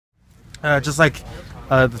Just like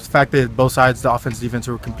the fact that both sides, the offense, defense,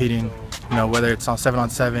 were competing. You know, whether it's on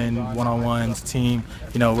 7-on-7, one-on-ones, team.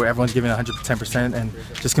 You know, where everyone's giving 110% and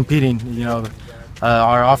just competing. You know,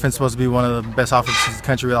 our offense is supposed to be one of the best offenses in the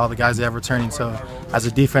country with all the guys they have returning. So, as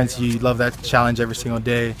a defense, you love that challenge every single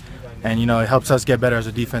day, and you know it helps us get better as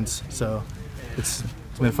a defense. So, it's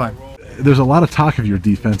been fun. There's a lot of talk of your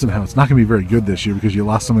defense and how it's not going to be very good this year because you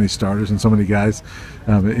lost so many starters and so many guys.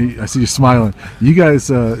 I see you smiling. You guys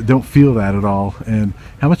don't feel that at all. And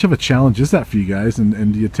how much of a challenge is that for you guys?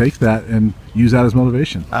 And do you take that and use that as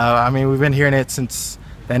motivation? I mean, we've been hearing it since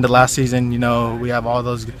the end of last season. You know, we have all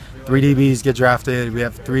those 3 DBs get drafted. We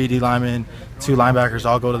have 3 D linemen, 2 linebackers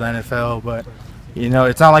all go to the NFL. But you know,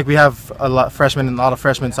 it's not like we have a lot of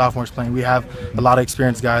freshmen, sophomores playing. We have a lot of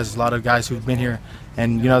experienced guys, a lot of guys who've been here.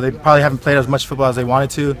 And, you know, they probably haven't played as much football as they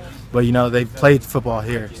wanted to, but, you know, they've played football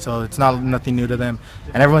here. So it's nothing new to them.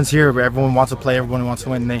 And everyone's here, but everyone wants to play, everyone wants to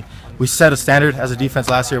win. We set a standard as a defense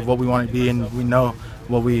last year of what we want to be, and we know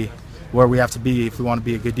where we have to be if we want to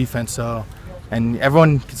be a good defense. So, and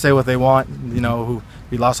everyone can say what they want, you know,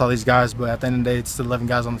 we lost all these guys, but at the end of the day, it's the 11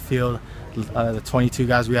 guys on the field, the 22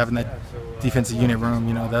 guys we have in that defensive unit room.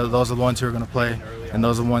 You know, those are the ones who are going to play, and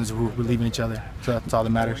those are the ones who believe in each other. So that's all that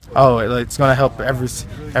matters. Oh, it's going to help every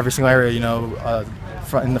single area. You know,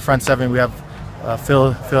 in the front 7 we have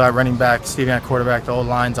Phil at running back, Steven at quarterback, the old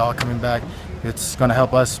lines all coming back. It's going to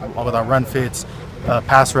help us with our run fits,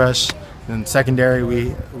 pass rush, and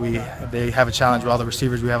secondary. They have a challenge with all the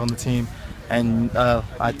receivers we have on the team. And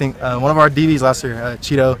I think one of our DBs last year,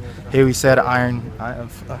 Cheeto, we said iron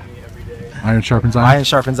sharpens iron. Iron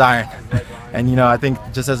sharpens iron. And, you know, I think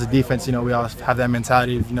just as a defense, you know, we all have that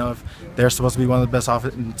mentality of, you know, if they're supposed to be one of the best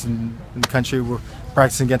offenses in the country, we're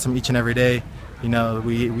practicing against them each and every day. You know,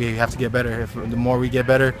 we have to get better. The more we get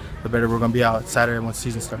better, the better we're going to be out Saturday once the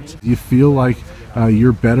season starts. Do you feel like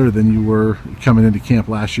you're better than you were coming into camp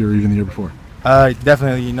last year or even the year before?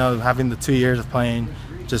 Definitely, you know, having the 2 years of playing,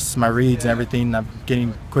 just my reads and everything, I'm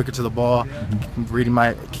getting quicker to the ball, reading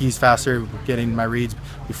my keys faster, getting my reads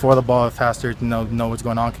before the ball faster to know what's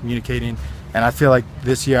going on, communicating. And I feel like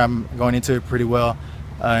this year I'm going into it pretty well,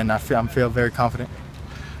 and I feel very confident.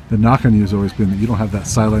 The knock on you has always been that you don't have that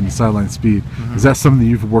sideline to sideline speed. Is that something that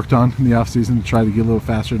you've worked on in the offseason to try to get a little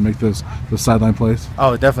faster and make those sideline plays?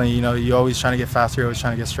 Oh, definitely. You know, you're always trying to get faster, you're always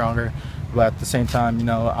trying to get stronger. But at the same time, you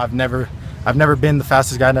know, I've never been the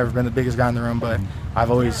fastest guy, never been the biggest guy in the room, but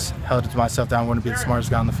I've always held it to myself that I want to be the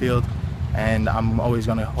smartest guy on the field, and I'm always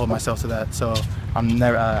going to hold myself to that. So I'm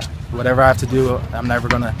never, whatever I have to do, I'm never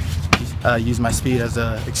going to use my speed as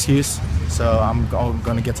an excuse. So I'm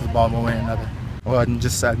going to get to the ball one way or another. Well, and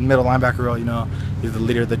just at middle linebacker role, you know, you're the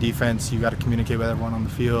leader of the defense. You got to communicate with everyone on the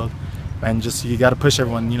field, and just you got to push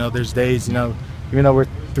everyone. You know, there's days, you know, even though we're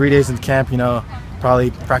 3 days in camp, you know, probably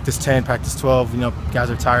practice 10, practice 12. You know, guys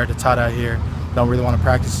are tired, it's hot out here, don't really want to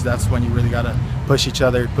practice. That's when you really got to push each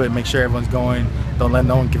other, make sure everyone's going, don't let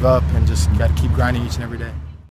no one give up, and just got to keep grinding each and every day.